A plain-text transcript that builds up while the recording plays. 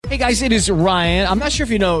Hey guys, it is Ryan. I'm not sure if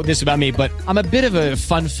you know this about me, but I'm a bit of a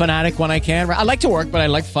fun fanatic when I can. I like to work, but I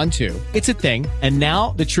like fun too. It's a thing. And now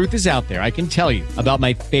the truth is out there. I can tell you about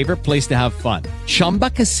my favorite place to have fun. Chumba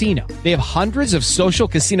Casino. They have hundreds of social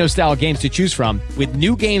casino style games to choose from with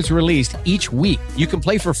new games released each week. You can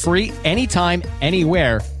play for free anytime,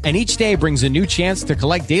 anywhere. And each day brings a new chance to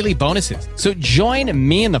collect daily bonuses. So join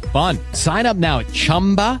me in the fun. Sign up now at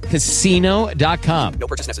ChumbaCasino.com. No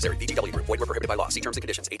purchase necessary. VGW Group. Void where prohibited by law. See terms and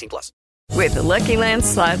conditions. 18 plus. With the Lucky Land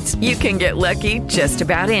Slots, you can get lucky just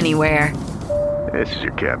about anywhere. This is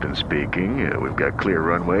your captain speaking. We've got clear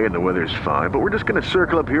runway and the weather's fine, but we're just going to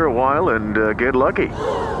circle up here a while and get lucky.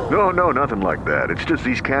 No, nothing like that. It's just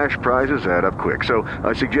these cash prizes add up quick. So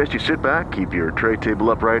I suggest you sit back, keep your tray table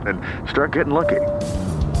upright, and start getting lucky.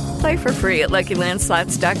 Play for free at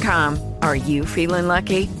LuckyLandSlots.com. Are you feeling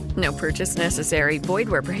lucky? No purchase necessary. Void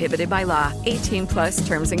where prohibited by law. 18 plus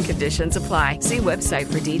terms and conditions apply. See website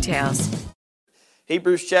for details.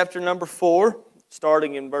 Hebrews chapter number 4,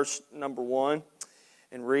 starting in verse number 1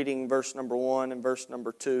 and reading verse number 1 and verse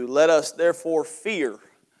number 2. Let us therefore fear,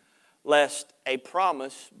 lest a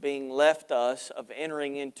promise being left us of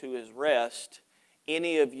entering into his rest,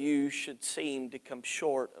 any of you should seem to come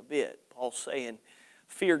short of it. Paul's saying,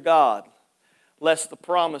 fear God, lest the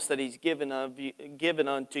promise that he's given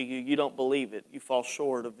unto you, you don't believe it. You fall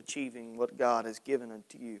short of achieving what God has given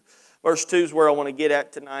unto you. Verse 2 is where I want to get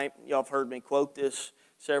at tonight. Y'all have heard me quote this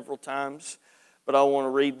several times, but I want to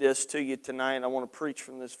read this to you tonight. I want to preach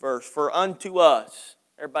from this verse. For unto us,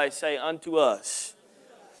 everybody say unto us,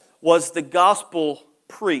 was the gospel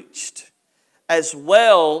preached, as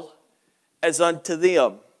well as unto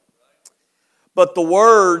them. But the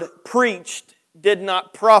word preached did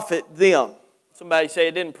not profit them. Somebody say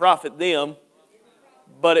it didn't profit them,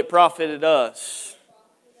 but it profited us.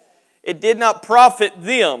 It did not profit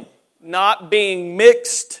them, not being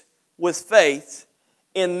mixed with faith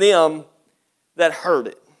in them that heard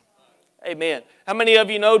it. Amen. How many of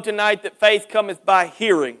you know tonight that faith cometh by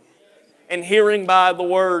hearing, and hearing by the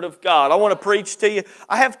word of God? I want to preach to you.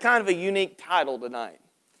 I have kind of a unique title tonight.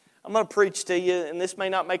 I'm going to preach to you, and this may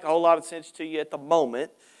not make a whole lot of sense to you at the moment,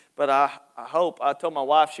 but I hope. I told my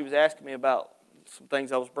wife, she was asking me about some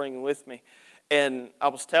things I was bringing with me, and I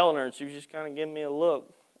was telling her, and she was just kind of giving me a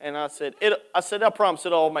look. And I said, I promise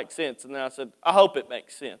it'll all make sense. And then I said, I hope it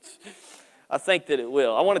makes sense. I think that it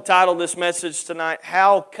will. I want to title this message tonight,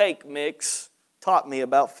 How Cake Mix Taught Me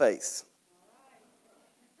About Faith.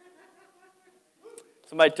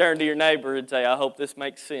 Somebody turn to your neighbor and say, I hope this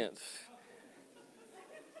makes sense.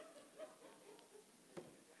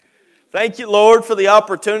 Thank you, Lord, for the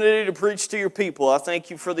opportunity to preach to your people. I thank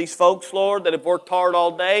you for these folks, Lord, that have worked hard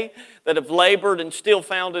all day, that have labored and still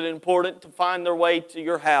found it important to find their way to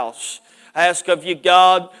your house. I ask of you,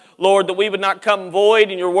 God, Lord, that we would not come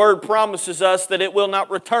void, and your word promises us that it will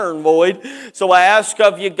not return void. So I ask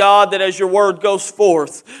of you, God, that as your word goes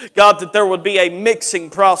forth, God, that there would be a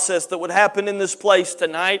mixing process that would happen in this place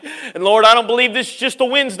tonight. And Lord, I don't believe this is just a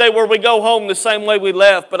Wednesday where we go home the same way we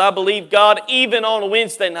left, but I believe, God, even on a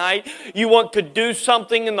Wednesday night, you want to do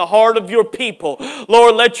something in the heart of your people.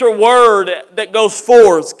 Lord, let your word that goes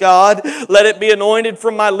forth, God, let it be anointed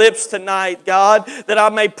from my lips tonight, God, that I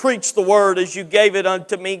may preach the word as you gave it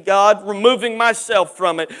unto me, God, removing myself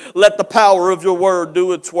from it. Let the power of your word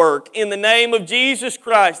do its work. In the name of Jesus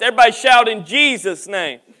Christ. Everybody shout in Jesus'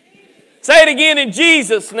 name. Say it again, in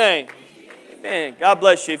Jesus' name. Amen. God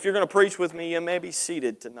bless you. If you're going to preach with me, you may be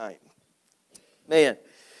seated tonight. Man,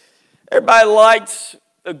 everybody likes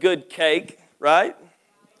a good cake, right?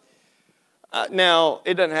 Now,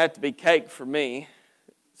 it doesn't have to be cake for me.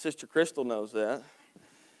 Sister Crystal knows that.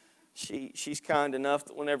 She's kind enough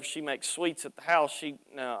that whenever she makes sweets at the house,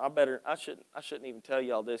 I shouldn't even tell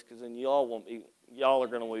y'all this, because then y'all are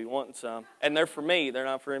going to be wanting some, and they're for me. They're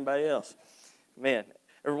not for anybody else. Man,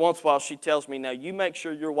 every once in a while she tells me, now you make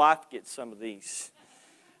sure your wife gets some of these.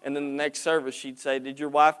 And then the next service she'd say, did your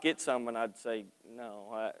wife get some? And I'd say,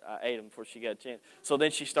 no, I ate them before she got a chance. So then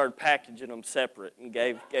she started packaging them separate and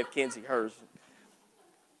gave Kenzie hers.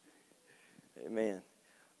 Amen.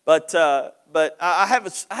 But I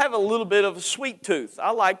have a little bit of a sweet tooth. I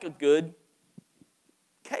like a good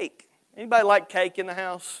cake. Anybody like cake in the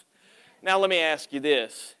house? Now let me ask you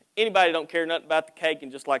this. Anybody don't care nothing about the cake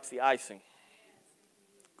and just likes the icing?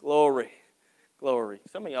 Glory. Glory.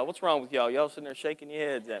 Some of y'all, what's wrong with y'all? Y'all sitting there shaking your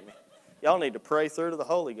heads at me. Y'all need to pray through to the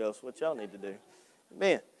Holy Ghost, what y'all need to do.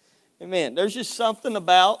 Amen. Amen. There's just something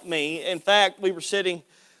about me. In fact, we were sitting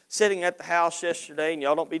at the house yesterday, and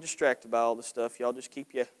y'all don't be distracted by all this stuff. Y'all just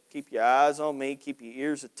keep your eyes on me, keep your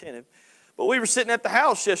ears attentive. But we were sitting at the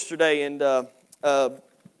house yesterday, and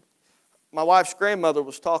my wife's grandmother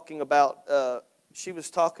was talking about, she was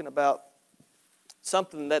talking about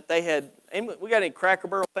something that they had. We got any Cracker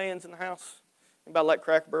Barrel fans in the house? Anybody like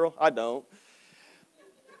Cracker Barrel? I don't.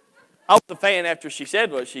 I was a fan after she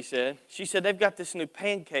said what she said. She said they've got this new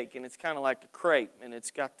pancake, and it's kind of like a crepe, and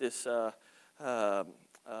it's got this, what'd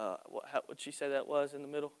she say that was in the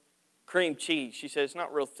middle? Cream cheese. She said it's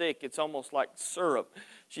not real thick. It's almost like syrup.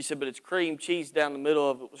 She said, but it's cream cheese down the middle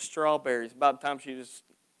of it with strawberries. By the time she was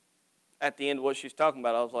at the end of what she was talking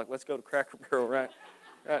about, I was like, let's go to Cracker Barrel right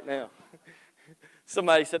now.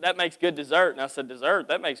 Somebody said, that makes good dessert. And I said, dessert?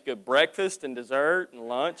 That makes good breakfast and dessert and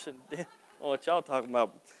lunch. And what y'all talking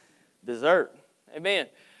about? Dessert. Amen.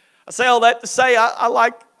 I say all that to say I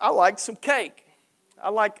like some cake. I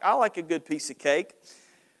like a good piece of cake.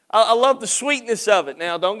 I love the sweetness of it.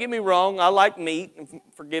 Now, don't get me wrong. I like meat.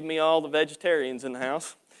 Forgive me, all the vegetarians in the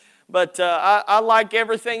house. But I like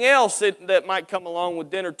everything else that might come along with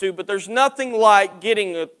dinner too. But there's nothing like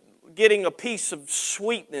getting a piece of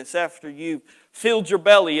sweetness after you've filled your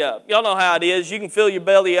belly up. Y'all know how it is. You can fill your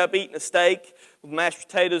belly up eating a steak with mashed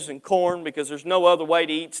potatoes and corn, because there's no other way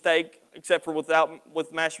to eat steak except for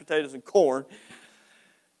with mashed potatoes and corn.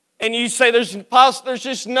 And you say, there's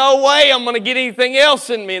just no way I'm going to get anything else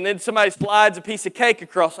in me. And then somebody slides a piece of cake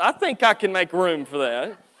across. I think I can make room for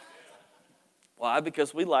that. Why?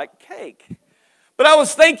 Because we like cake. But I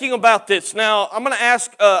was thinking about this. Now, I'm going to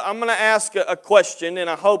ask a question, and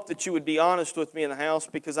I hope that you would be honest with me in the house,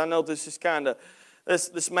 because I know this is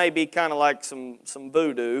this may be kind of like some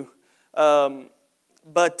voodoo.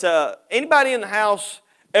 But anybody in the house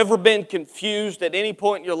ever been confused at any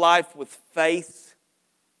point in your life with faith?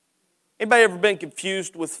 Anybody ever been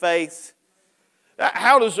confused with faith?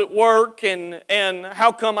 How does it work, and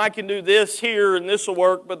how come I can do this here and this will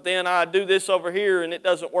work, but then I do this over here and it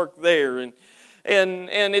doesn't work there? And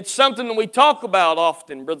it's something that we talk about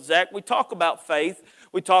often, Brother Zach. We talk about faith.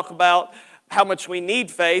 We talk about how much we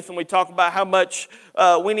need faith, and we talk about how much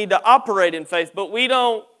we need to operate in faith, but we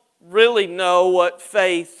don't really know what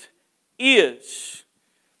faith is.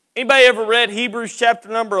 Anybody ever read Hebrews chapter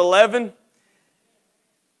number 11?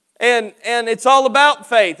 And it's all about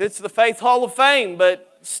faith. It's the Faith Hall of Fame,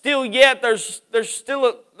 but still yet there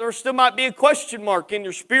still might be a question mark in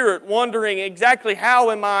your spirit, wondering exactly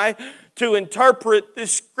how am I to interpret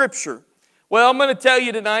this scripture. Well, I'm going to tell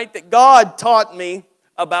you tonight that God taught me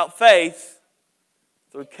about faith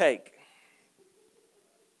through cake.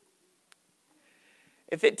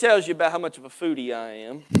 If it tells you about how much of a foodie I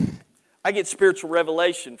am, I get spiritual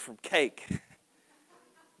revelation from cake.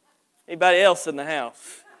 Anybody else in the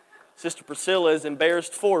house? Sister Priscilla is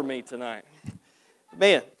embarrassed for me tonight.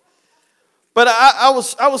 Man. But I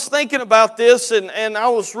was thinking about this, and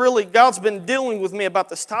God's been dealing with me about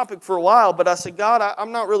this topic for a while, but I said, God,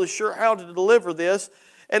 I'm not really sure how to deliver this.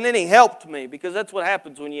 And then He helped me, because that's what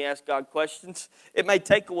happens when you ask God questions. It may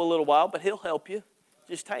take a little while, but He'll help you.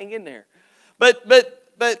 Just hang in there. But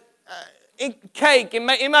cake,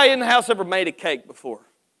 anybody in the house ever made a cake before?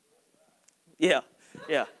 Yeah.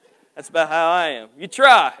 That's about how I am. You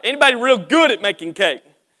try. Anybody real good at making cake?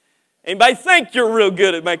 Anybody think you're real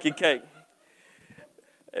good at making cake?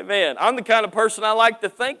 Amen. I'm the kind of person, I like to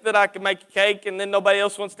think that I can make a cake, and then nobody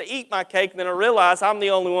else wants to eat my cake, and then I realize I'm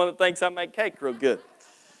the only one that thinks I make cake real good.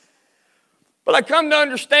 But I come to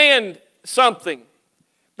understand something.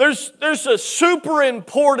 There's a super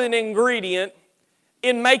important ingredient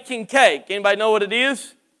in making cake. Anybody know what it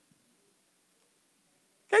is?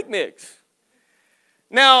 Cake mix.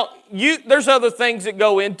 Now, there's other things that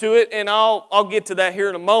go into it, and I'll get to that here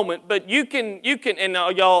in a moment. But you can, and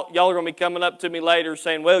y'all are going to be coming up to me later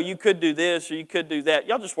saying, well, you could do this or you could do that.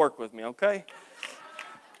 Y'all just work with me, okay?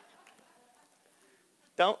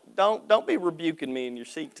 Don't be rebuking me in your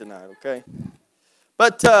seat tonight, okay?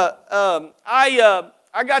 But I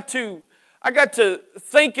got to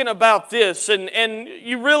thinking about this, and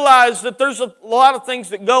you realize that there's a lot of things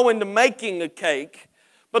that go into making a cake.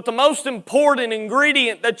 But the most important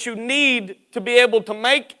ingredient that you need to be able to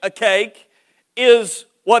make a cake is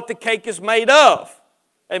what the cake is made of.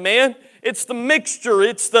 Amen? It's the mixture.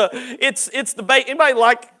 It's the bake.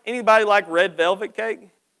 Anybody like red velvet cake?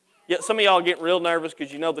 Yeah, some of y'all get real nervous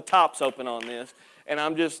because you know the top's open on this, and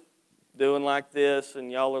I'm just doing like this,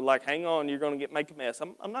 and y'all are like, hang on, you're going to make a mess.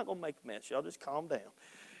 I'm not going to make a mess. Y'all just calm down.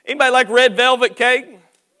 Anybody like red velvet cake?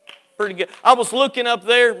 Pretty good. I was looking up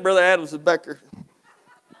there. Brother Adams is back there.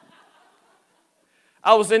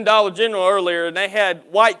 I was in Dollar General earlier, and they had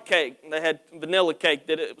white cake. They had vanilla cake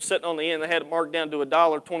that it was sitting on the end. They had it marked down to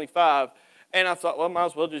 $1.25. And I thought, well, I might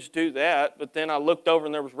as well just do that. But then I looked over,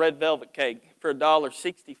 and there was red velvet cake for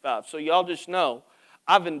 $1.65. So y'all just know,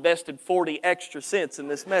 I've invested 40 extra cents in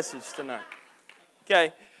this message tonight.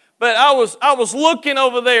 Okay? But I was looking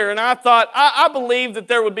over there, and I thought, I believe that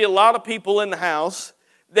there would be a lot of people in the house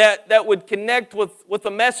that would connect with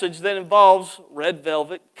a message that involves red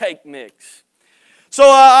velvet cake mix. So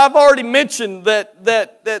I've already mentioned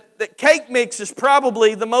that cake mix is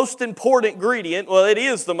probably the most important ingredient. Well, it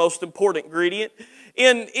is the most important ingredient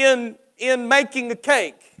in making a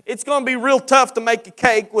cake. It's going to be real tough to make a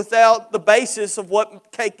cake without the basis of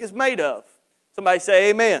what cake is made of. Somebody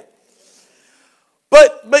say amen.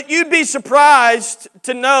 But you'd be surprised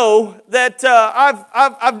to know that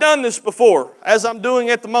I've done this before, as I'm doing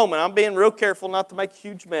at the moment. I'm being real careful not to make a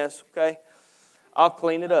huge mess, okay? I'll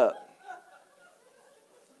clean it up.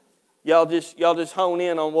 Y'all just hone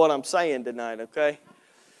in on what I'm saying tonight, okay?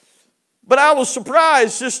 But I was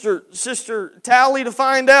surprised, Sister Tally, to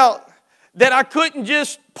find out that I couldn't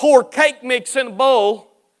just pour cake mix in a bowl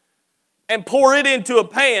and pour it into a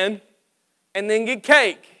pan and then get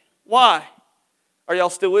cake. Why? Are y'all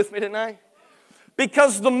still with me tonight?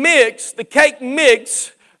 Because the mix, the cake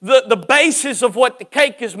mix, the basis of what the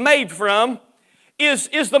cake is made from is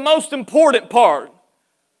the most important part.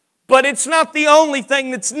 But it's not the only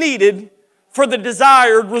thing that's needed for the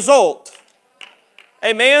desired result.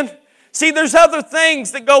 Amen? See, there's other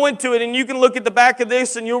things that go into it, and you can look at the back of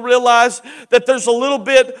this and you'll realize that there's a little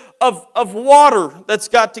bit of water that's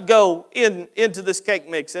got to go into this cake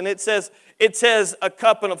mix. And it says 1.25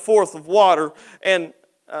 cups of water, and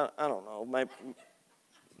I don't know, maybe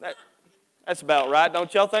that's about right,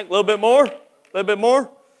 don't y'all think? A little bit more? A little bit more?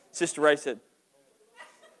 Sister Ray said,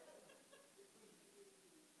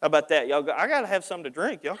 how about that? Y'all I got to have something to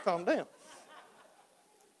drink. Y'all calm down.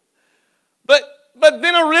 But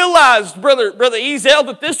then I realized, Brother Ezel,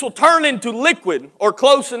 that this will turn into liquid or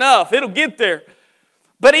close enough. It'll get there.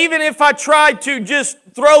 But even if I try to just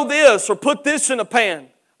throw this or put this in a pan,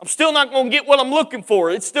 I'm still not going to get what I'm looking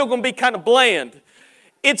for. It's still going to be kind of bland.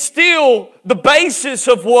 It's still the basis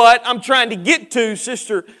of what I'm trying to get to,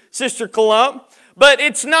 Sister Columb. But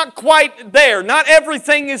it's not quite there. Not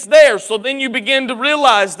everything is there. So then you begin to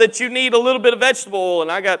realize that you need a little bit of vegetable oil.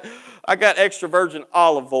 And I got extra virgin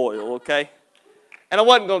olive oil, okay? And I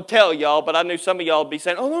wasn't going to tell y'all, but I knew some of y'all would be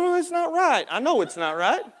saying, oh, no, that's not right. I know it's not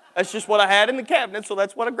right. That's just what I had in the cabinet, so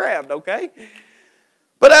that's what I grabbed, okay?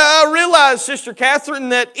 But I realized, Sister Catherine,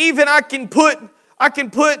 that even I can put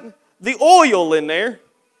the oil in there,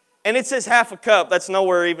 and it says 1/2 cup. That's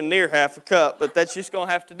nowhere even near 1/2 cup, but that's just going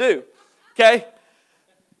to have to do, okay?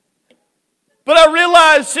 But I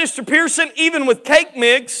realized, Sister Pearson, even with cake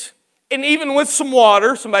mix, and even with some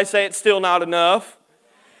water, somebody say it's still not enough,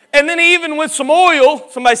 and then even with some oil,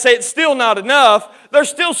 somebody say it's still not enough, there's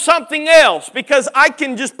still something else, because I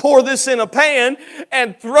can just pour this in a pan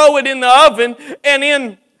and throw it in the oven, and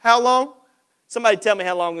in how long? Somebody tell me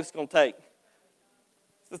how long this is going to take.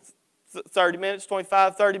 30 minutes,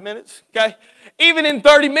 25, 30 minutes, okay? Even in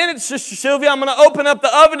 30 minutes, Sister Sylvia, I'm going to open up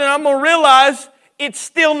the oven and I'm going to realize it's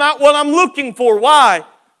still not what I'm looking for. Why?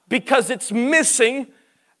 Because it's missing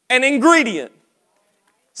an ingredient.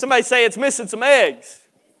 Somebody say it's missing some eggs.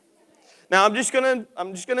 Now I'm just gonna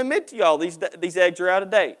admit to y'all these eggs are out of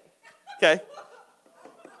date. Okay?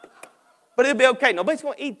 But it'll be okay. Nobody's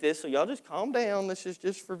gonna eat this, so y'all just calm down. This is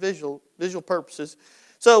just for visual purposes.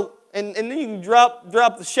 So and then you can drop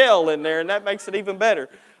the shell in there, and that makes it even better.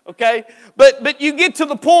 Okay? But you get to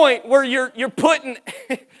the point where you're putting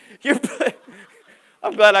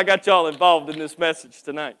I'm glad I got y'all involved in this message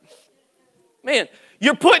tonight. Man,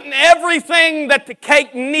 you're putting everything that the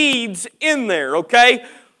cake needs in there, okay?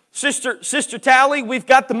 Sister Tally, we've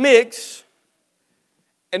got the mix,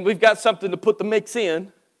 and we've got something to put the mix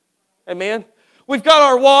in. Amen? We've got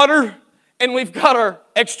our water, and we've got our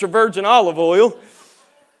extra virgin olive oil.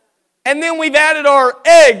 And then we've added our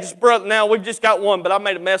eggs, brother. Now, we've just got one, but I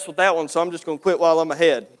made a mess with that one, so I'm just going to quit while I'm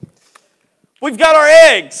ahead. We've got our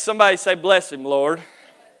eggs. Somebody say, bless him, Lord.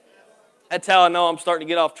 That's how I know I'm starting to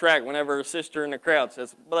get off track whenever a sister in the crowd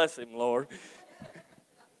says, bless him, Lord.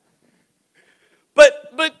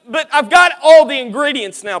 But I've got all the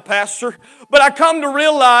ingredients now, Pastor. But I come to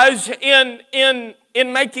realize in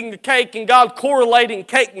making the cake and God correlating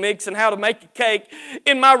cake mix and how to make a cake,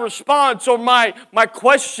 in my response or my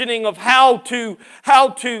questioning of how to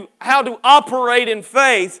operate in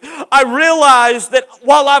faith, I realized that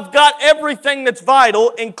while I've got everything that's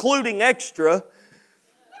vital, including extra,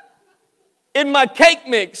 in my cake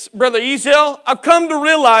mix, Brother Ezel, I've come to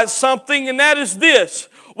realize something, and that is this.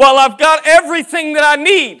 While I've got everything that I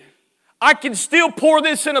need, I can still pour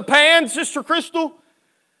this in a pan, Sister Crystal,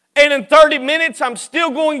 and in 30 minutes, I'm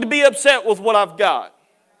still going to be upset with what I've got.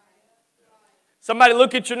 Somebody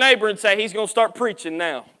look at your neighbor and say, he's going to start preaching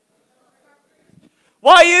now.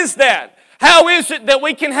 Why is that? How is it that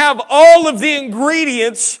we can have all of the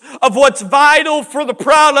ingredients of what's vital for the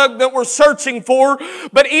product that we're searching for,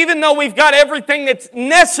 but even though we've got everything that's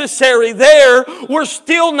necessary there, we're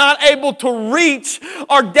still not able to reach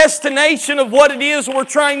our destination of what it is we're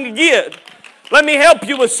trying to get? Let me help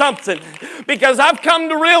you with something, because I've come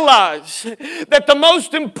to realize that the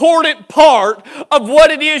most important part of what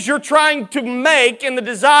it is you're trying to make and the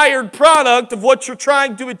desired product of what you're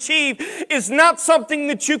trying to achieve is not something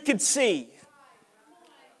that you could see.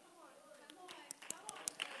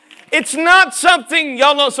 It's not something,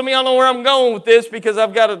 y'all know, some of y'all know where I'm going with this because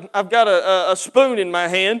I've got a spoon in my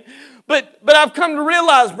hand. But I've come to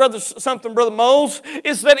realize, Brother Moles,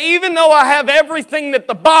 is that even though I have everything that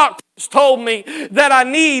the box told me that I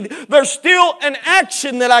need, there's still an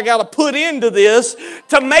action that I got to put into this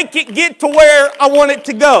to make it get to where I want it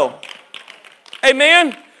to go.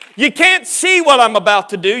 Amen? You can't see what I'm about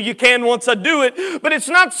to do. You can once I do it, but it's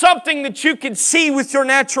not something that you can see with your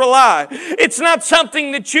natural eye. It's not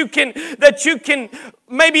something that you can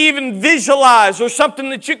maybe even visualize or something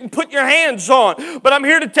that you can put your hands on. But I'm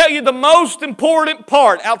here to tell you the most important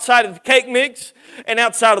part outside of the cake mix and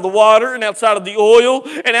outside of the water and outside of the oil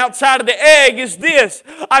and outside of the egg is this.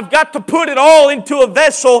 I've got to put it all into a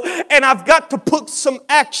vessel and I've got to put some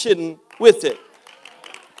action with it.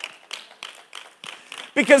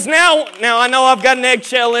 Because now I know I've got an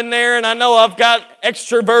eggshell in there, and I know I've got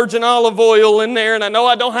extra virgin olive oil in there, and I know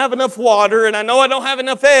I don't have enough water, and I know I don't have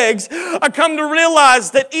enough eggs. I come to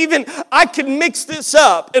realize that even I can mix this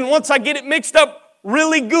up, and once I get it mixed up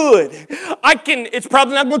really good, it's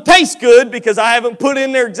probably not going to taste good because I haven't put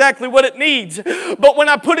in there exactly what it needs. But when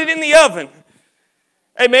I put it in the oven,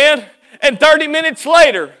 amen, and 30 minutes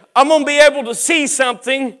later, I'm going to be able to see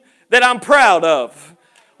something that I'm proud of.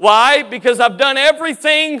 Why? Because I've done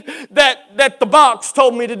everything that the box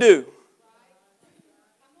told me to do.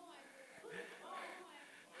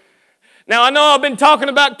 Now, I know I've been talking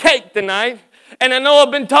about cake tonight, and I know I've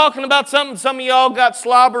been talking about something. Some of y'all got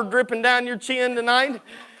slobber dripping down your chin tonight.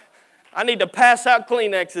 I need to pass out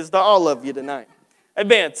Kleenexes to all of you tonight.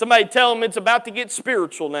 Amen. Somebody tell them it's about to get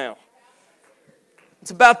spiritual now. It's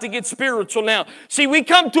about to get spiritual now. See, we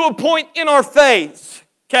come to a point in our faith,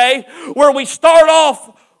 okay, where we start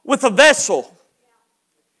off with a vessel.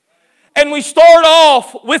 And we start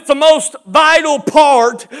off with the most vital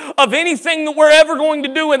part of anything that we're ever going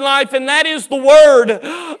to do in life, and that is the Word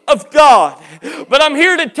of God. But I'm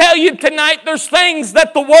here to tell you tonight there's things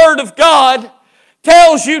that the Word of God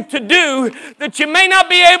tells you to do that you may not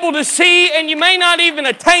be able to see and you may not even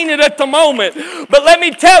attain it at the moment. But let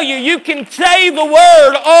me tell you, you can say the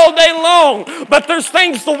Word all day long, but there's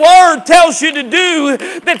things the Word tells you to do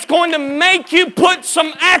that's going to make you put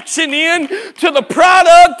some action in to the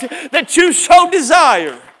product that you so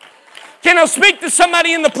desire. Can I speak to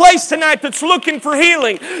somebody in the place tonight that's looking for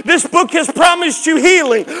healing? This book has promised you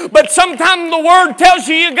healing, but sometimes the Word tells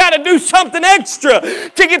you you got to do something extra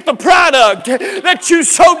to get the product that you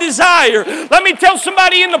so desire. Let me tell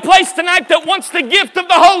somebody in the place tonight that wants the gift of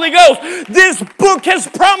the Holy Ghost. This book has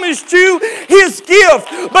promised you His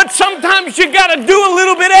gift, but sometimes you got to do a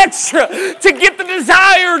little bit extra to get the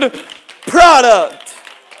desired product.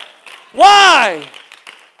 Why?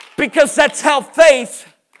 Because that's how faith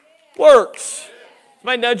works.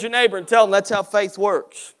 Somebody nudge your neighbor and tell them that's how faith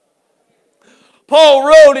works. Paul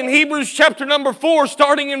wrote in Hebrews chapter number 4,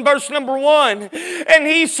 starting in verse number 1, and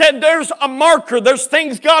he said there's a marker, there's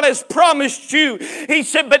things God has promised you. He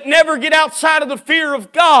said, but never get outside of the fear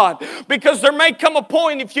of God, because there may come a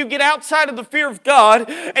point if you get outside of the fear of God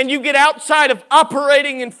and you get outside of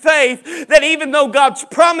operating in faith, that even though God's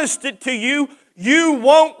promised it to you, you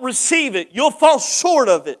won't receive it. You'll fall short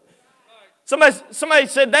of it. Somebody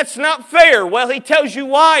said, that's not fair. Well, he tells you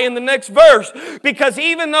why in the next verse. Because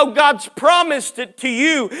even though God's promised it to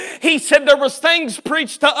you, he said there was things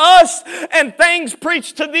preached to us and things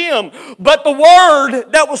preached to them. But the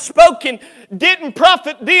word that was spoken didn't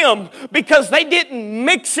profit them because they didn't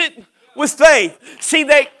mix it with faith. See,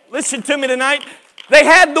 listen to me tonight, they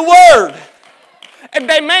had the word. And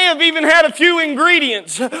they may have even had a few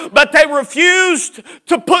ingredients, but they refused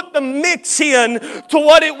to put the mix in to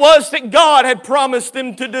what it was that God had promised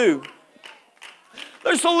them to do.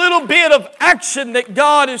 There's a little bit of action that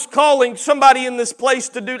God is calling somebody in this place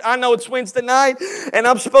to do. I know it's Wednesday night, and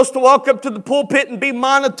I'm supposed to walk up to the pulpit and be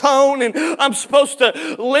monotone, and I'm supposed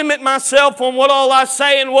to limit myself on what all I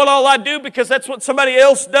say and what all I do because that's what somebody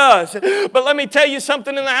else does. But let me tell you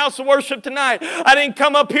something in the house of worship tonight. I didn't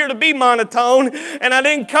come up here to be monotone, and I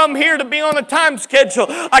didn't come here to be on a time schedule.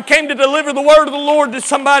 I came to deliver the word of the Lord to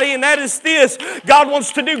somebody, and that is this. God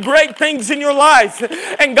wants to do great things in your life,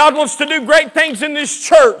 and God wants to do great things in this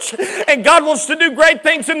church, and God wants to do great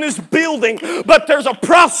things in this building, but there's a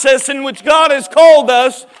process in which God has called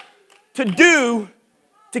us to do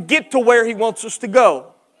to get to where He wants us to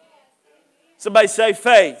go. Somebody say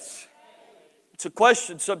faith. It's a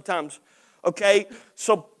question sometimes. Okay,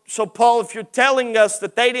 so Paul, if you're telling us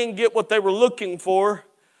that they didn't get what they were looking for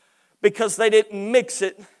because they didn't mix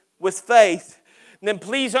it with faith, then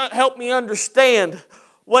please help me understand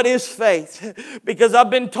what is faith? Because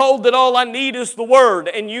I've been told that all I need is the Word,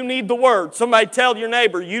 and you need the Word. Somebody tell your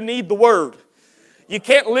neighbor, you need the Word. You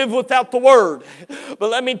can't live without the Word. But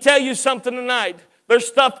let me tell you something tonight. There's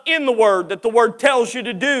stuff in the Word that the Word tells you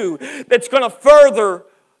to do that's going to further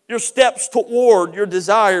your steps toward your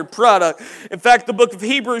desired product. In fact, the book of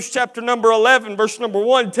Hebrews chapter number 11, verse number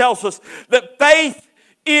 1 tells us that faith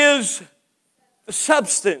is the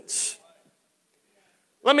substance.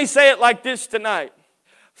 Let me say it like this tonight.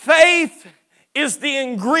 Faith is the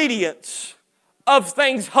ingredients of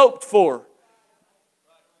things hoped for.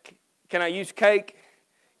 Can I use cake?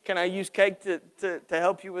 Can I use cake to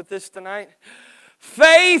help you with this tonight?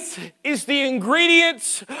 Faith is the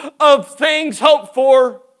ingredients of things hoped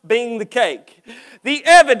for, being the cake. The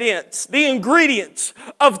evidence, the ingredients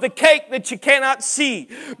of the cake that you cannot see.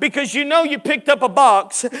 Because you know you picked up a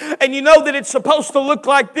box and you know that it's supposed to look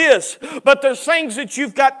like this. But there's things that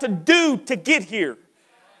you've got to do to get here.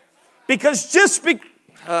 Because just because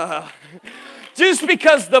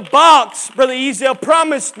the box, Brother Ezel,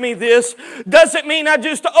 promised me this, doesn't mean I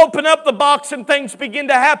just open up the box and things begin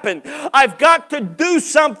to happen. I've got to do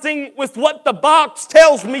something with what the box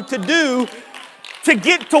tells me to do to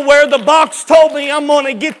get to where the box told me I'm going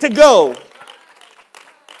to get to go.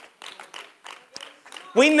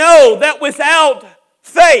 We know that without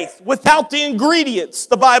faith, without the ingredients,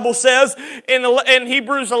 the Bible says in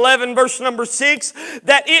Hebrews 11 verse number 6,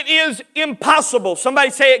 that it is impossible. Somebody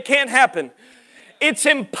say it can't happen. It's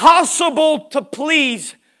impossible to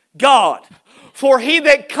please God. For he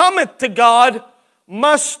that cometh to God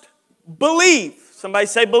must believe. Somebody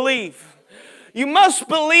say believe. You must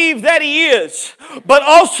believe that He is, but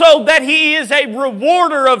also that He is a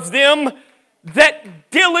rewarder of them that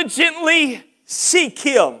diligently seek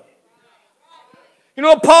Him. You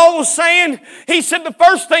know what Paul was saying? He said the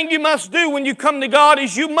first thing you must do when you come to God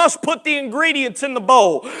is you must put the ingredients in the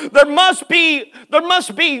bowl. There must be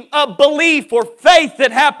a belief or faith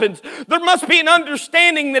that happens. There must be an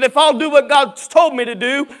understanding that if I'll do what God's told me to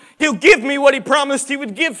do, He'll give me what He promised He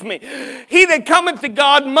would give me. He that cometh to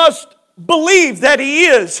God must believe that He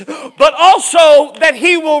is, but also that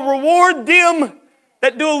He will reward them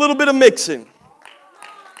that do a little bit of mixing.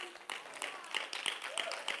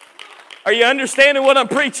 Are you understanding what I'm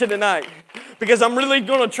preaching tonight? Because I'm really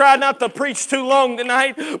going to try not to preach too long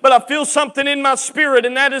tonight, but I feel something in my spirit,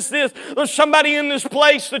 and that is this. There's somebody in this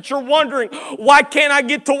place that you're wondering, why can't I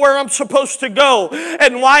get to where I'm supposed to go?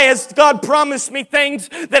 And why has God promised me things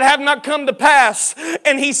that have not come to pass?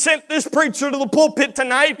 And He sent this preacher to the pulpit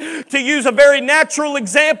tonight to use a very natural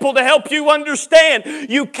example to help you understand.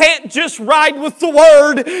 You can't just ride with the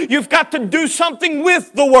Word. You've got to do something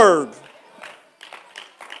with the Word.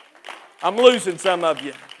 I'm losing some of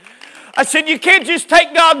you. I said, you can't just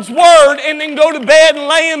take God's Word and then go to bed and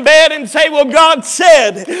lay in bed and say, well, God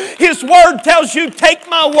said. His Word tells you, take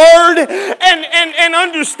my Word and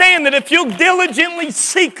understand that if you'll diligently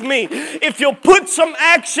seek me, if you'll put some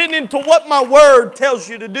action into what my Word tells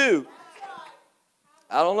you to do.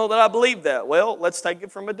 I don't know that I believe that. Well, let's take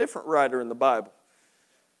it from a different writer in the Bible.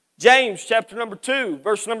 James chapter number 2,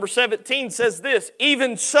 verse number 17 says this,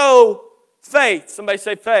 even so faith, somebody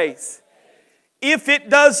say faith. If it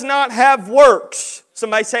does not have works,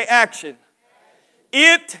 somebody say action,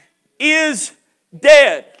 it is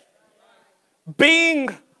dead, being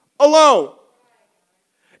alone.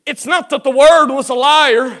 It's not that the Word was a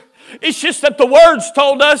liar. It's just that the Word's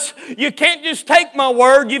told us, you can't just take my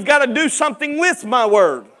Word, you've got to do something with my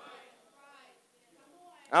Word.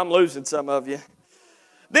 I'm losing some of you.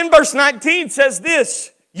 Then verse 19 says this,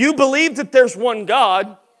 you believe that there's one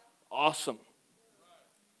God. Awesome.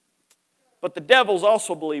 But the devils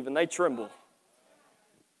also believe and they tremble.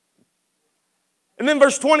 And then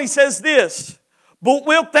verse 20 says this, but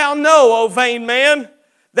wilt thou know, O vain man,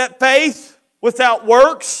 that faith without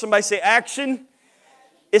works, somebody say action,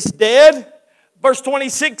 it's dead. Verse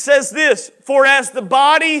 26 says this, for as the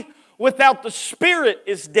body without the spirit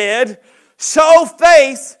is dead, so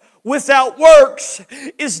faith without works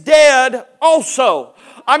is dead also.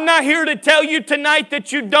 I'm not here to tell you tonight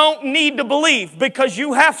that you don't need to believe, because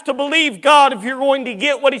you have to believe God if you're going to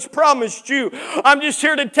get what He's promised you. I'm just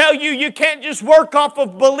here to tell you you can't just work off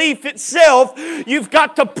of belief itself. You've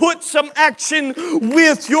got to put some action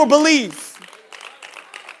with your belief.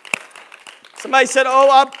 Somebody said,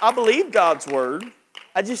 oh, I believe God's Word.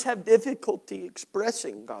 I just have difficulty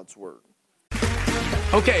expressing God's Word.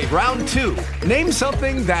 Okay, round 2. Name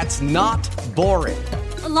something that's not boring.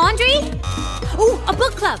 A laundry? Ooh, a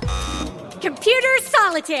book club. Computer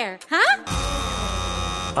solitaire, huh?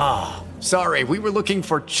 Ah, sorry, we were looking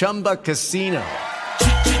for Chumba Casino.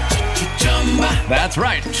 That's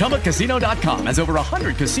right, ChumbaCasino.com has over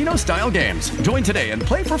 100 casino-style games. Join today and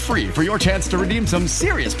play for free for your chance to redeem some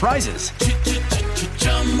serious prizes.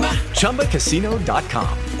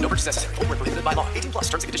 ChumbaCasino.com. No purchase necessary. Void where prohibited by law. 18 plus.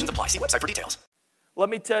 Terms and conditions apply. See website for details. Let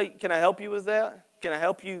me tell you, can I help you with that? Can I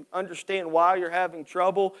help you understand why you're having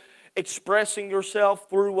trouble expressing yourself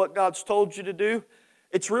through what God's told you to do?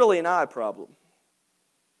 It's really an eye problem.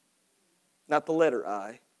 Not the letter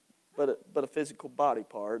I, but a physical body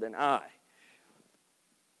part, an eye.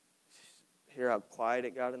 Hear how quiet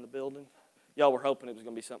it got in the building? Y'all were hoping it was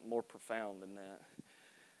going to be something more profound than that.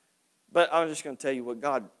 But I'm just going to tell you what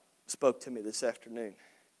God spoke to me this afternoon.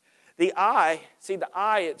 The eye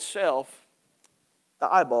itself,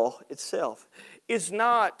 the eyeball itself, is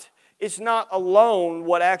not alone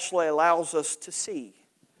what actually allows us to see.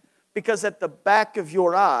 Because at the back of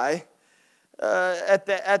your eye, at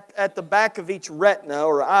the back of each retina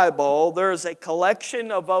or eyeball, there is a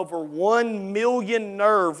collection of over 1 million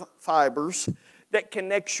nerve fibers that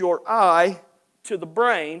connects your eye to the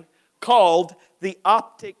brain, called the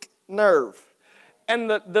optic nerve. And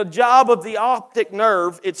the job of the optic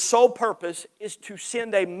nerve, its sole purpose, is to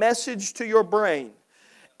send a message to your brain.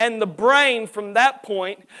 And the brain, from that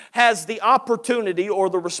point, has the opportunity or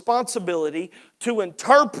the responsibility to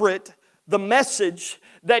interpret the message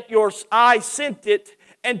that your eye sent it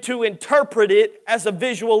and to interpret it as a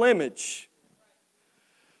visual image.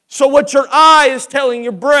 So what your eye is telling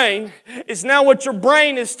your brain is now what your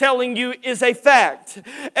brain is telling you is a fact.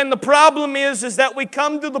 And the problem is that we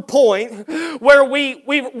come to the point where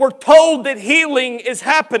we're told that healing is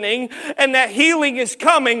happening and that healing is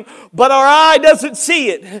coming, but our eye doesn't see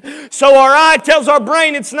it. So our eye tells our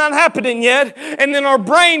brain it's not happening yet, and then our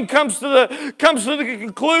brain comes to the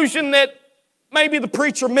conclusion that maybe the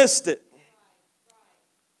preacher missed it.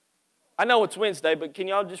 I know it's Wednesday, but can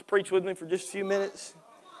y'all just preach with me for just a few minutes?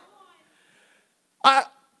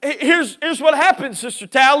 Here's what happens, Sister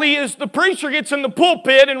Tally, is the preacher gets in the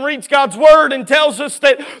pulpit and reads God's Word and tells us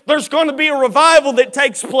that there's going to be a revival that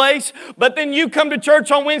takes place, but then you come to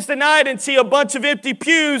church on Wednesday night and see a bunch of empty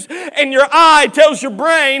pews, and your eye tells your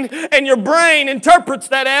brain, and your brain interprets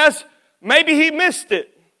that as, maybe he missed it.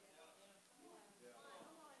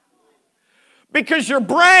 Because your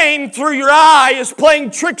brain, through your eye, is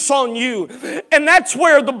playing tricks on you. And that's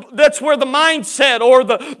where the mindset or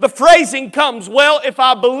the phrasing comes. Well, if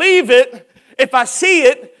I believe it, if I see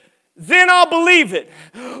it, then I'll believe it.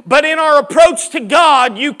 But in our approach to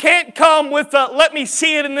God, you can't come with a, let me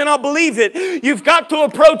see it and then I'll believe it. You've got to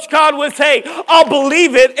approach God with, hey, I'll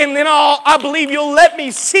believe it and then I believe you'll let me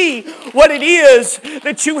see what it is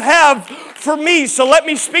that you have for me. So let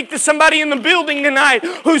me speak to somebody in the building tonight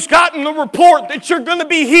who's gotten the report that you're going to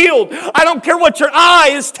be healed. I don't care what your eye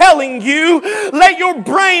is telling you. Let your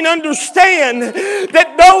brain understand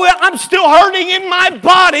that though I'm still hurting in my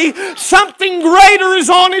body, something greater is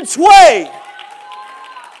on its way.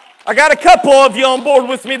 I got a couple of you on board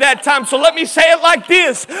with me that time, so let me say it like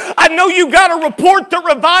this. I know you got a report that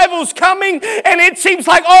revival's coming, and it seems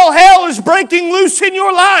like all hell is breaking loose in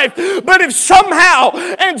your life. But if somehow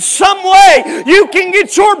and some way you can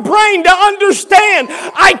get your brain to understand,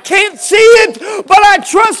 I can't see it, but I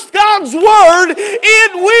trust God's Word,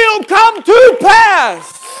 it will come to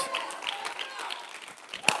pass.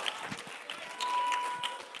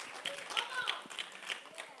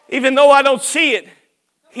 Even though I don't see it,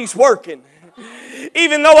 He's working.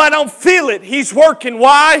 Even though I don't feel it, He's working.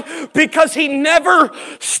 Why? Because He never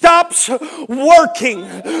stops working.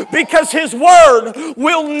 Because His Word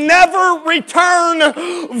will never return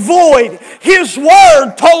void. His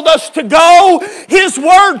Word told us to go. His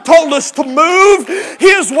Word told us to move.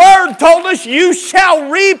 His Word told us you shall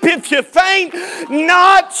reap if you faint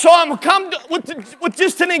not. So I'm come with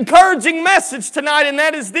just an encouraging message tonight, and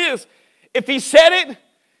that is this. If He said it,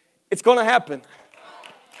 it's going to happen.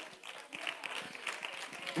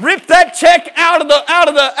 Rip that check out of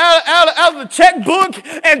the checkbook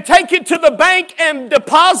and take it to the bank and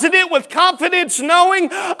deposit it with confidence, knowing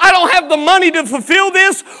I don't have the money to fulfill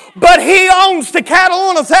this, but He owns the cattle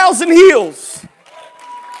on 1,000 hills.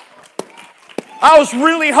 I was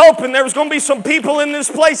really hoping there was going to be some people in this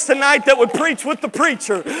place tonight that would preach with the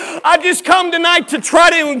preacher. I just come tonight to try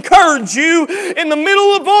to encourage you in the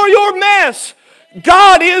middle of all your mess.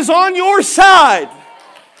 God is on your side.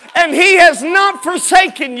 And He has not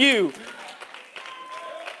forsaken you.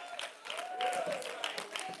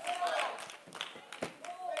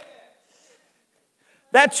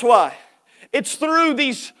 That's why it's through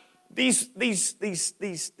these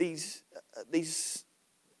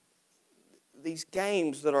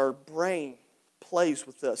games that our brain plays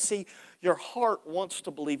with us. See, your heart wants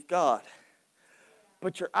to believe God,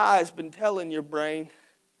 but your eye's been telling your brain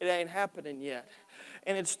it ain't happening yet.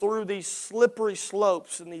 And it's through these slippery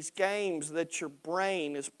slopes and these games that your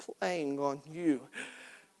brain is playing on you.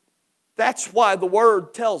 That's why the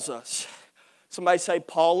Word tells us. Somebody say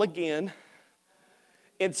Paul again.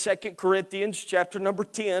 In 2 Corinthians chapter number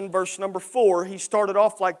 10, verse number 4, he started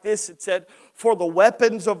off like this. It said, for the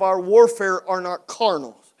weapons of our warfare are not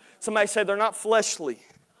carnal. Somebody say they're not fleshly,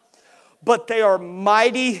 but they are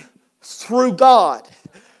mighty through God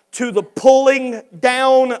to the pulling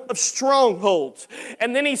down of strongholds.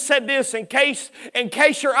 And then he said this, in case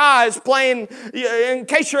your eyes telling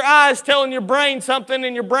your brain something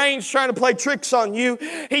and your brain's trying to play tricks on you,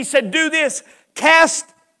 he said, do this,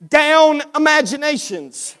 cast down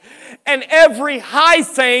imaginations and every high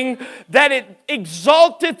thing that it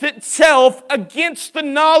exalteth itself against the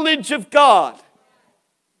knowledge of God.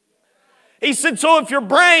 He said, so if your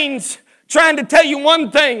brain's trying to tell you one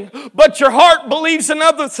thing, but your heart believes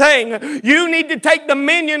another thing, you need to take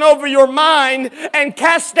dominion over your mind and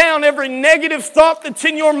cast down every negative thought that's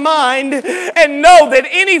in your mind and know that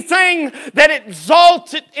anything that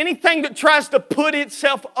exalts it, anything that tries to put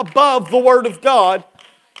itself above the Word of God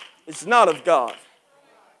is not of God.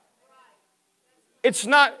 It's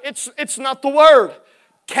not the Word.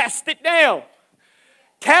 Cast it down.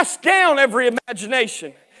 Cast down every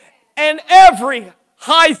imagination and every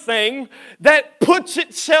high thing that puts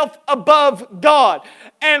itself above God,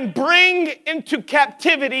 and bring into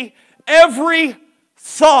captivity every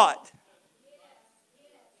thought.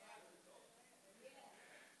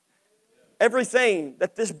 Everything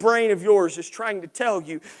that this brain of yours is trying to tell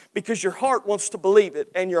you, because your heart wants to believe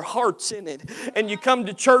it and your heart's in it. And you come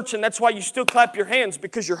to church and that's why you still clap your hands,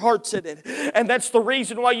 because your heart's in it. And that's the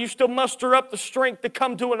reason why you still muster up the strength to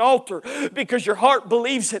come to an altar, because your heart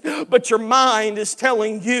believes it, but your mind is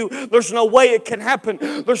telling you there's no way it can happen.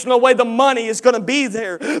 There's no way the money is going to be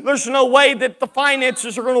there. There's no way that the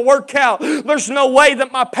finances are going to work out. There's no way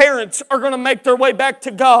that my parents are going to make their way back to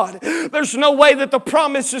God. There's no way that the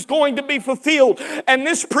promise is going to be fulfilled. And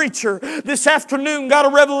this preacher this afternoon got a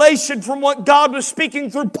revelation from what God was speaking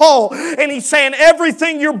through Paul, and he's saying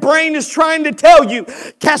everything your brain is trying to tell you,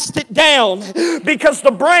 cast it down, because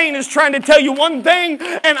the brain is trying to tell you one thing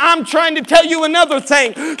and I'm trying to tell you another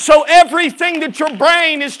thing. So everything that your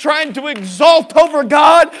brain is trying to exalt over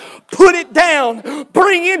God, put it down,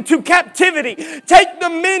 bring into captivity, take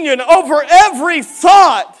dominion over every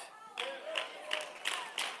thought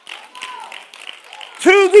to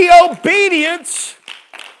the obedience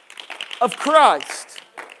of Christ.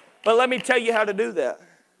 But let me tell you how to do that.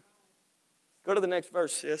 Go to the next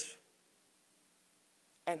verse, sis.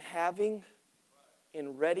 And having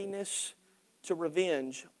in readiness to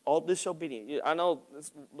revenge all disobedient. I know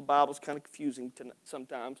the Bible's kind of confusing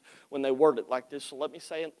sometimes when they word it like this. So let me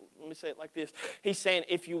say it like this. He's saying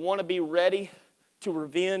if you want to be ready to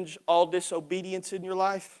revenge all disobedience in your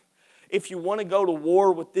life, if you want to go to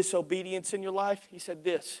war with disobedience in your life, he said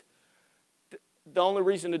this. The only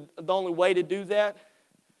way to do that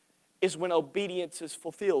is when obedience is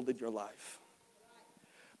fulfilled in your life.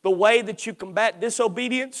 The way that you combat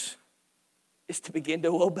disobedience is to begin to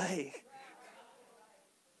obey.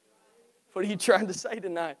 What are you trying to say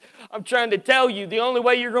tonight? I'm trying to tell you the only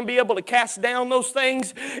way you're going to be able to cast down those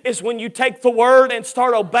things is when you take the Word and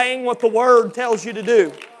start obeying what the Word tells you to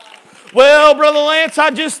do. Well, Brother Lance,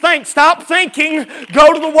 I just think. Stop thinking.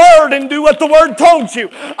 Go to the Word and do what the Word told you.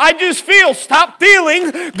 I just feel. Stop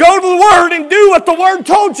feeling. Go to the Word and do what the Word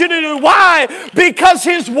told you to do. Why? Because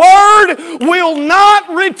His Word will not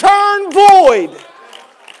return void.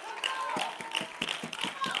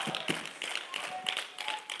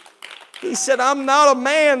 He said, I'm not a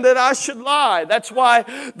man that I should lie. That's why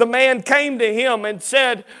the man came to Him and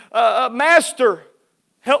said, Master,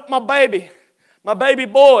 help my baby. My baby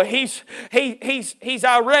boy, he's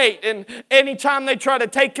irate, and anytime they try to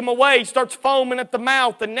take him away, he starts foaming at the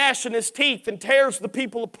mouth and gnashing his teeth and tears the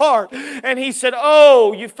people apart. And he said,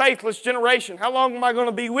 oh, you faithless generation, how long am I going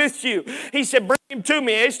to be with you? He said, bring him to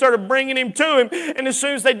me. They started bringing him to him, and as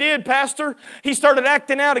soon as they did, Pastor, he started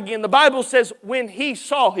acting out again. The Bible says, when he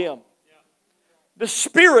saw him, the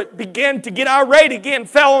spirit began to get irate again,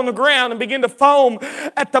 fell on the ground and began to foam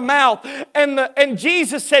at the mouth. And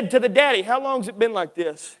Jesus said to the daddy, how long has it been like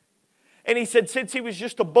this? And he said, since he was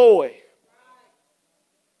just a boy.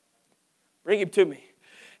 Bring him to me.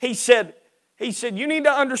 He said, you need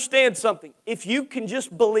to understand something. If you can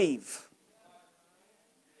just believe,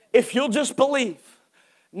 if you'll just believe,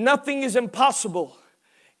 nothing is impossible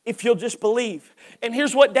if you'll just believe. And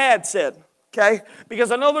here's what Dad said. Okay?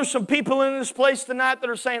 Because I know there's some people in this place tonight that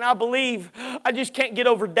are saying, I believe, I just can't get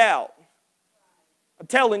over doubt. I'm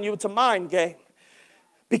telling you, it's a mind game.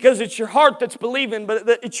 Because it's your heart that's believing, but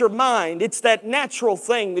it's your mind. It's that natural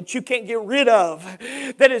thing that you can't get rid of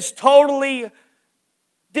that is totally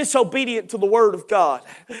disobedient to the Word of God.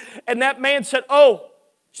 And that man said, oh,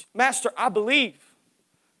 Master, I believe.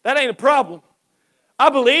 That ain't a problem. I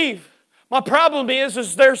believe. My problem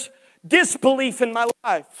is there's disbelief in my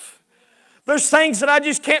life. There's things that I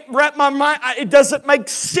just can't wrap my mind. It doesn't make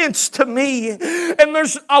sense to me. And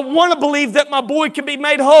I want to believe that my boy can be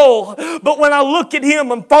made whole. But when I look at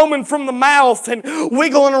him, I'm foaming from the mouth and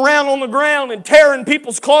wiggling around on the ground and tearing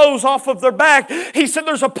people's clothes off of their back. He said,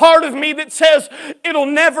 there's a part of me that says it'll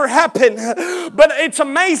never happen. But it's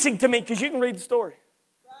amazing to me because you can read the story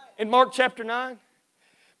in Mark chapter 9.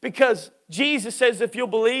 Because Jesus says, if you'll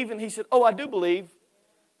believe, and he said, oh, I do believe.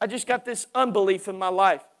 I just got this unbelief in my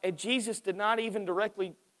life. And Jesus did not even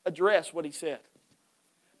directly address what he said.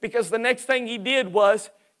 Because the next thing he did was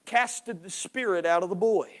casted the spirit out of the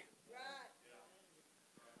boy.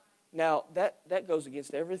 Now, that goes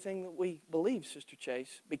against everything that we believe, Sister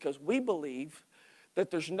Chase. Because we believe that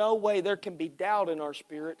there's no way there can be doubt in our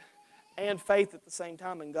spirit and faith at the same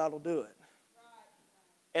time, and God will do it.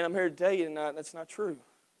 And I'm here to tell you tonight that's not true.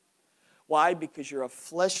 Why? Because you're a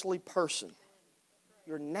fleshly person.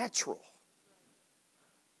 You're natural.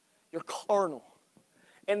 You're carnal.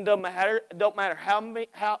 And it don't matter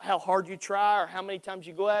how hard you try or how many times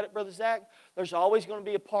you go at it, Brother Zach, there's always going to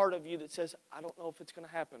be a part of you that says, I don't know if it's going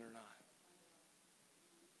to happen or not.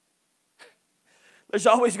 There's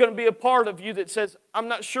always going to be a part of you that says, I'm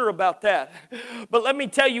not sure about that. But let me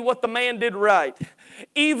tell you what the man did right.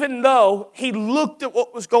 Even though he looked at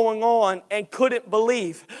what was going on and couldn't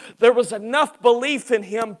believe, there was enough belief in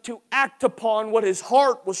him to act upon what his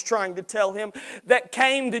heart was trying to tell him that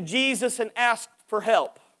came to Jesus and asked for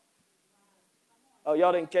help. Oh,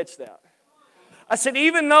 y'all didn't catch that. I said,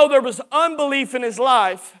 even though there was unbelief in his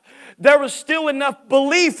life, there was still enough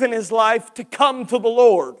belief in his life to come to the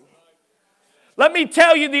Lord. Let me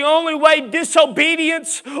tell you, the only way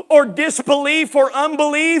disobedience or disbelief or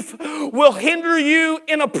unbelief will hinder you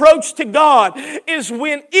in approach to God is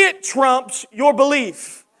when it trumps your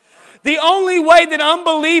belief. The only way that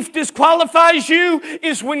unbelief disqualifies you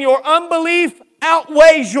is when your unbelief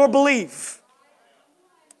outweighs your belief.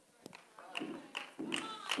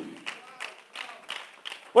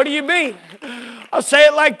 What do you mean? I'll say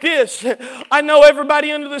it like this. I know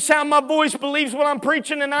everybody under the sound of my voice believes what I'm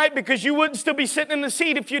preaching tonight because you wouldn't still be sitting in the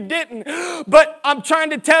seat if you didn't. But I'm trying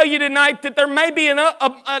to tell you tonight that there may be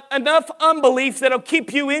enough unbelief that'll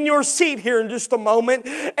keep you in your seat here in just a moment.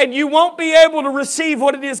 And you won't be able to receive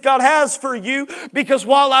what it is God has for you because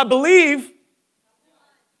while I believe,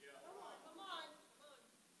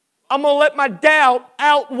 I'm going to let my doubt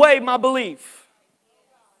outweigh my belief.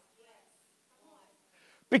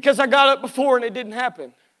 Because I got up before and it didn't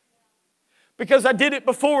happen. Because I did it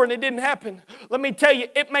before and it didn't happen. Let me tell you,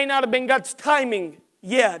 it may not have been God's timing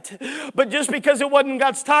yet. But just because it wasn't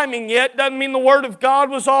God's timing yet doesn't mean the Word of God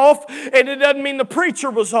was off, and it doesn't mean the preacher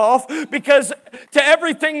was off, because to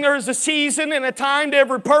everything there is a season and a time to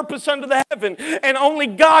every purpose under the heaven, and only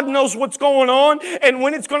God knows what's going on and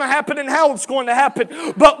when it's going to happen and how it's going to happen.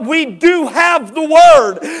 But we do have the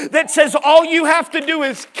Word that says all you have to do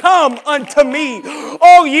is come unto me,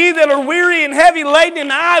 all ye that are weary and heavy laden,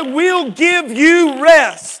 and I will give you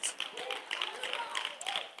rest.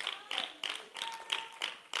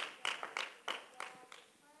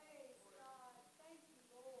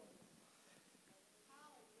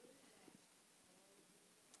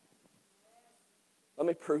 Let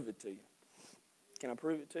me prove it to you. Can I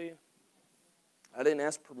prove it to you? I didn't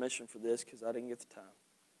ask permission for this because I didn't get the time.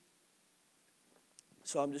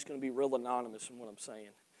 So I'm just going to be real anonymous in what I'm saying.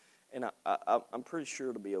 And I'm pretty sure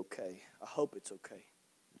it'll be okay. I hope it's okay.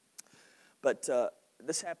 But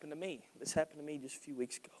this happened to me. This happened to me just a few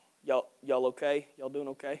weeks ago. Y'all okay? Y'all doing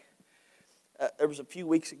okay? There was a few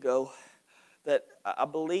weeks ago that I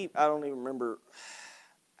believe, I don't even remember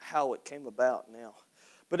how it came about now,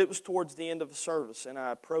 but it was towards the end of the service, and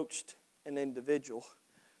I approached an individual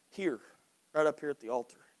here, right up here at the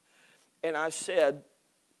altar, and I said,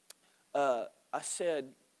 now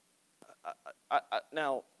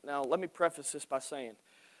let me preface this by saying,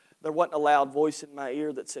 there wasn't a loud voice in my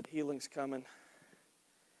ear that said healing's coming,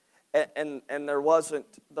 and there wasn't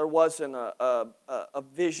a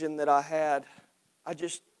vision that I had. I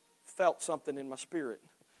just felt something in my spirit.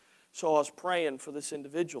 So I was praying for this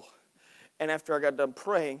individual. And after I got done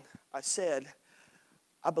praying, I said,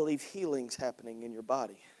 I believe healing's happening in your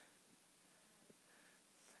body.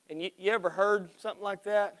 And you ever heard something like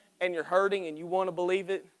that? And you're hurting and you want to believe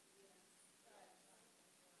it?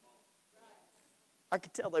 I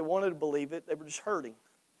could tell they wanted to believe it. They were just hurting.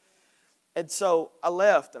 And so I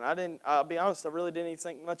left, and I'll be honest, I really didn't even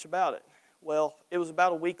think much about it. Well, it was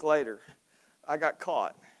about a week later, I got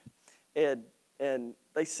caught. And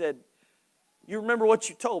they said, you remember what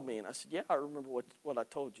you told me? And I said, yeah, I remember what I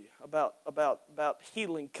told you about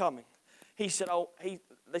healing coming. They said,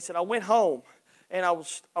 I went home, and I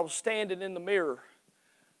was standing in the mirror.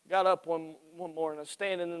 Got up one morning, I was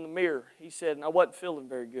standing in the mirror. He said, and I wasn't feeling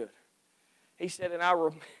very good. He said, and I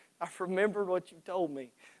remembered what you told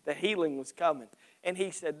me, that healing was coming. And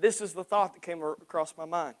he said, this is the thought that came across my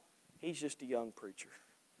mind. He's just a young preacher.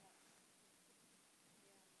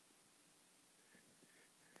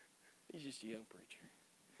 He's just a young preacher.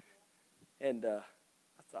 And I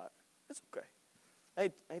thought, that's okay.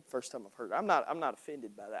 Ain't the first time I've heard it. I'm not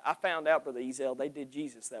offended by that. I found out, Brother Ezel, they did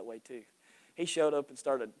Jesus that way too. He showed up and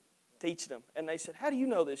started teaching them. And they said, how do you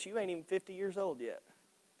know this? You ain't even 50 years old yet.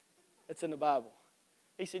 It's in the Bible.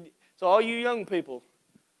 He said, so all you young people,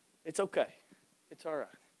 it's okay. It's all right.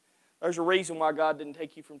 There's a reason why God didn't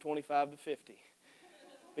take you from 25 to 50.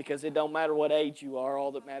 Because it don't matter what age you are.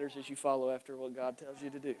 All that matters is you follow after what God tells you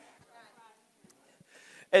to do.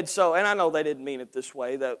 And so, and I know they didn't mean it this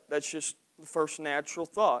way. That's just the first natural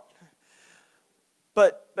thought.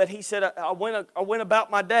 But he said, I went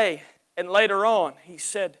about my day. And later on, he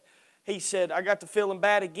said, I got to feeling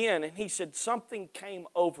bad again. And he said, something came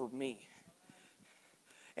over me.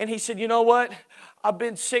 And he said, you know what? I've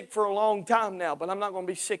been sick for a long time now, but I'm not going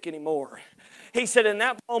to be sick anymore. He said, in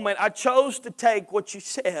that moment, I chose to take what you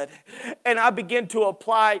said, and I began to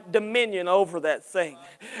apply dominion over that thing.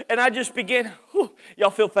 And I just began, y'all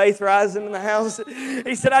feel faith rising in the house?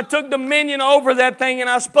 He said, I took dominion over that thing, and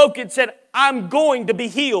I spoke it, said, I'm going to be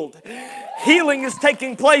healed. Healing is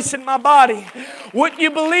taking place in my body. Wouldn't you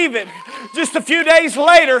believe it? Just a few days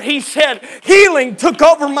later, he said, healing took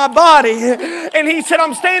over my body. And he said,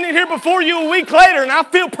 I'm standing here before you a week later, and I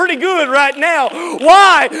feel pretty good right now.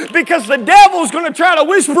 Why? Because the devil's going to try to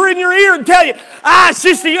whisper in your ear and tell you, it's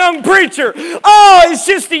just a young preacher. Oh, it's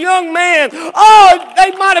just a young man. Oh,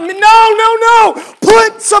 they might have been. No.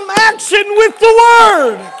 Put some action with the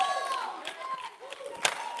word.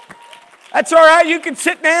 That's all right. You can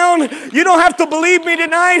sit down. You don't have to believe me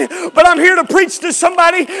tonight, but I'm here to preach to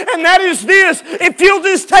somebody, and that is this. If you'll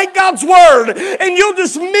just take God's word and you'll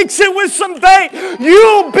just mix it with some faith,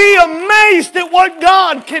 you'll be amazed at what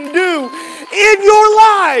God can do in your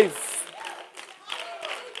life.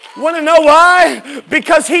 Want to know why?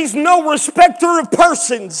 Because He's no respecter of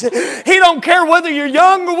persons. He don't care whether you're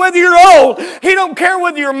young or whether you're old. He don't care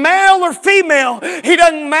whether you're male or female. It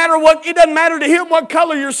doesn't matter to Him what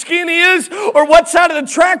color your skin is or what side of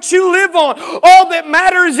the tracks you live on. All that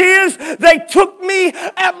matters is they took me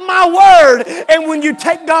at my word. And when you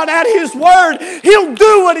take God at His word, He'll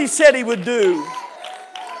do what He said He would do.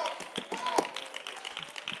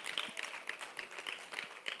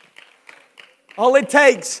 All it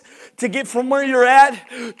takes to get from where you're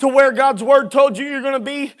at to where God's word told you you're going to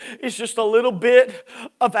be is just a little bit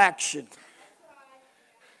of action.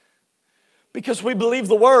 Because we believe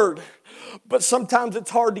the word, but sometimes it's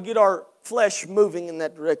hard to get our flesh moving in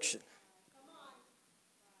that direction.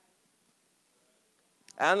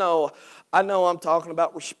 I know I'm talking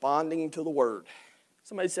about responding to the word.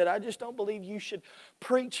 Somebody said, I just don't believe you should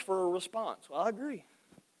preach for a response. Well, I agree.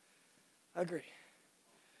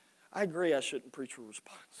 I shouldn't preach for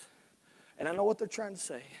response. And I know what they're trying to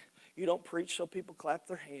say. You don't preach so people clap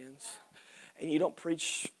their hands. And you don't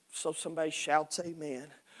preach so somebody shouts amen.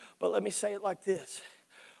 But let me say it like this.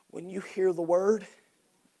 When you hear the word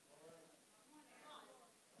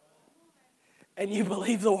and you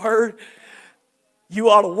believe the word, you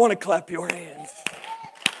ought to want to clap your hands.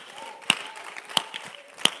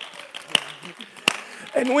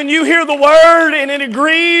 And when you hear the word and it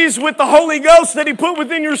agrees with the Holy Ghost that He put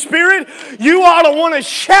within your spirit, you ought to want to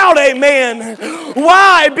shout amen.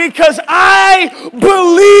 Why? Because I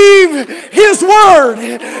believe His word.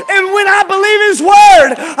 And when I believe His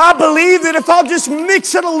word, I believe that if I'll just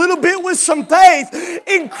mix it a little bit with some faith,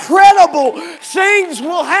 incredible things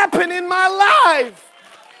will happen in my life.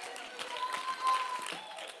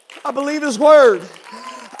 I believe His word.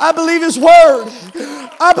 I believe His word.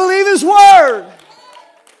 I believe His word.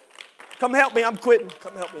 Come help me, I'm quitting.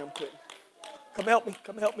 Come help me, I'm quitting. Come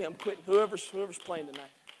help me, I'm quitting. Whoever's playing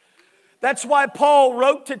tonight. That's why Paul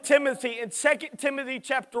wrote to Timothy in 2 Timothy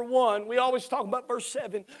chapter 1. We always talk about verse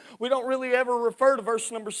 7. We don't really ever refer to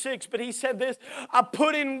verse number 6, but he said this, I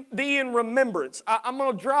put in thee in remembrance. I'm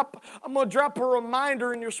going to drop a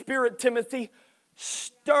reminder in your spirit, Timothy.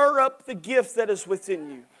 Stir up the gift that is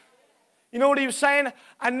within you. You know what he was saying?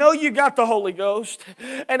 I know you got the Holy Ghost,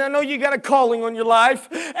 and I know you got a calling on your life,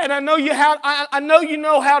 and I know you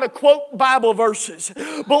know how to quote Bible verses.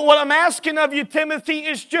 But what I'm asking of you, Timothy,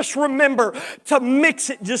 is just remember to mix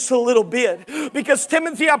it just a little bit. Because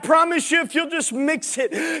Timothy, I promise you, if you'll just mix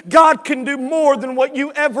it, God can do more than what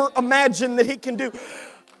you ever imagined that He can do.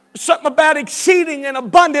 Something about exceeding and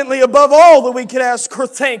abundantly above all that we could ask or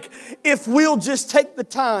think if we'll just take the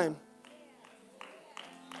time.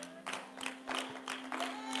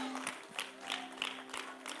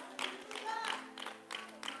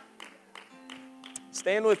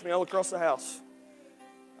 Stand with me all across the house.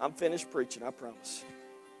 I'm finished preaching, I promise.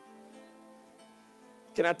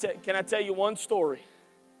 Can I tell you one story?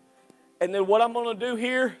 And then what I'm going to do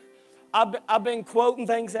here, I've been quoting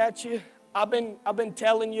things at you. I've been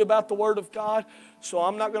telling you about the Word of God, so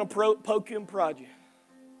I'm not going to poke you and prod you.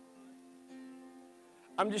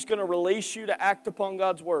 I'm just going to release you to act upon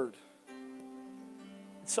God's Word.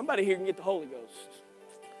 Somebody here can get the Holy Ghost.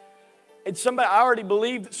 And somebody, I already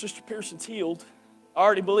believe that Sister Pearson's healed. I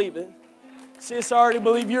already believe it. Sis, I already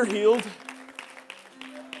believe you're healed.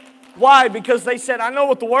 Why? Because they said, I know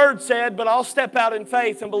what the Word said, but I'll step out in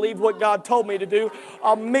faith and believe what God told me to do.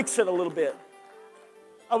 I'll mix it a little bit.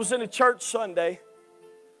 I was in a church Sunday,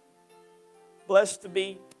 blessed to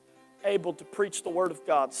be able to preach the Word of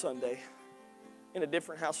God Sunday in a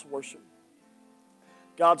different house of worship.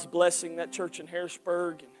 God's blessing that church in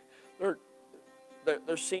Harrisburg, and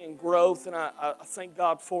they're seeing growth, and I thank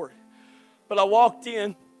God for it. But I walked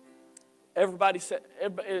in, everybody said,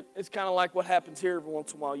 it's kind of like what happens here every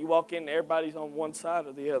once in a while. You walk in and everybody's on one side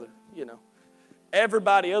or the other, you know.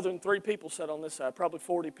 Everybody other than 3 people sat on this side, probably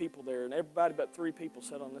 40 people there, and everybody but 3 people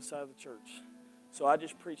sat on this side of the church. So I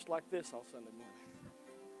just preached like this all Sunday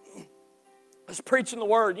morning. I was preaching the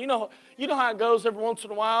Word. You know how it goes every once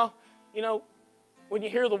in a while? You know, when you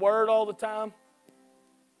hear the Word all the time,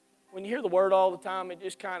 it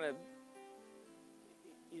just kind of,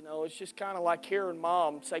 you know, it's just kind of like hearing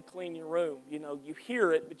Mom say, clean your room. You know, you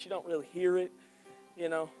hear it, but you don't really hear it, you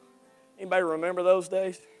know. Anybody remember those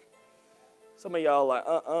days? Some of y'all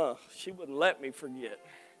are like, she wouldn't let me forget.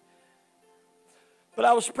 But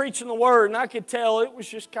I was preaching the Word, and I could tell it was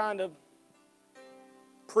just kind of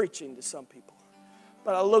preaching to some people.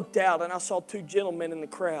 But I looked out, and I saw 2 gentlemen in the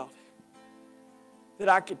crowd that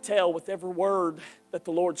I could tell with every word that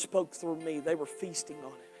the Lord spoke through me, they were feasting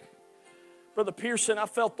on it. Brother Pearson, I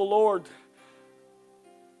felt the Lord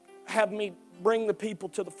have me bring the people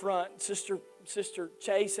to the front. Sister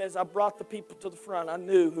Chase, as I brought the people to the front, I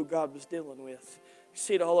knew who God was dealing with. You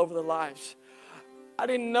see it all over their lives. I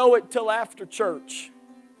didn't know it till after church.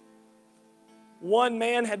 One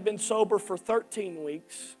man had been sober for 13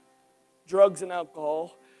 weeks, drugs and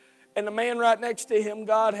alcohol. And the man right next to him,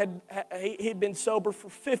 he'd been sober for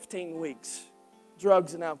 15 weeks,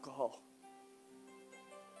 drugs and alcohol.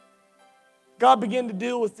 God began to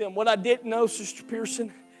deal with them. What I didn't know, Sister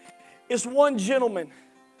Pearson, is one gentleman,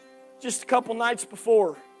 just a couple nights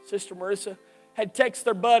before, Sister Marissa, had texted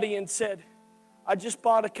their buddy and said, I just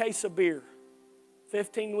bought a case of beer,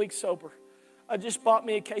 15 weeks sober. I just bought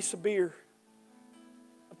me a case of beer.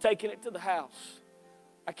 I'm taking it to the house.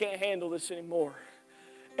 I can't handle this anymore.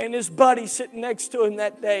 And his buddy sitting next to him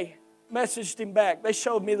that day messaged him back. They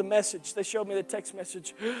showed me the message. They showed me the text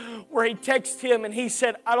message where he texted him and he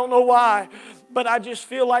said, I don't know why, but I just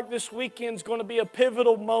feel like this weekend's going to be a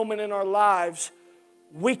pivotal moment in our lives.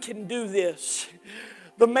 We can do this.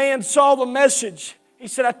 The man saw the message. He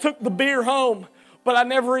said, I took the beer home, but I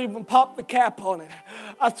never even popped the cap on it.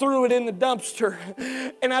 I threw it in the dumpster,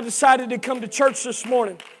 and I decided to come to church this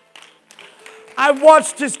morning. I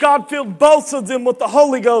watched as God filled both of them with the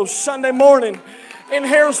Holy Ghost Sunday morning in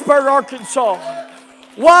Harrisburg, Arkansas.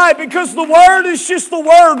 Why? Because the Word is just the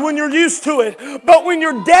Word when you're used to it. But when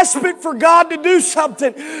you're desperate for God to do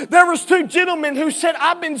something, there was two gentlemen who said,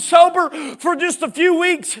 I've been sober for just a few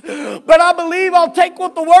weeks, but I believe I'll take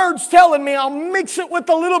what the Word's telling me. I'll mix it with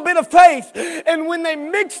a little bit of faith. And when they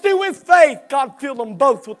mixed it with faith, God filled them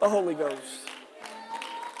both with the Holy Ghost.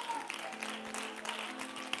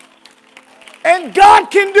 And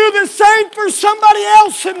God can do the same for somebody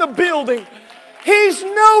else in the building. He's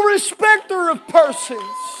no respecter of persons.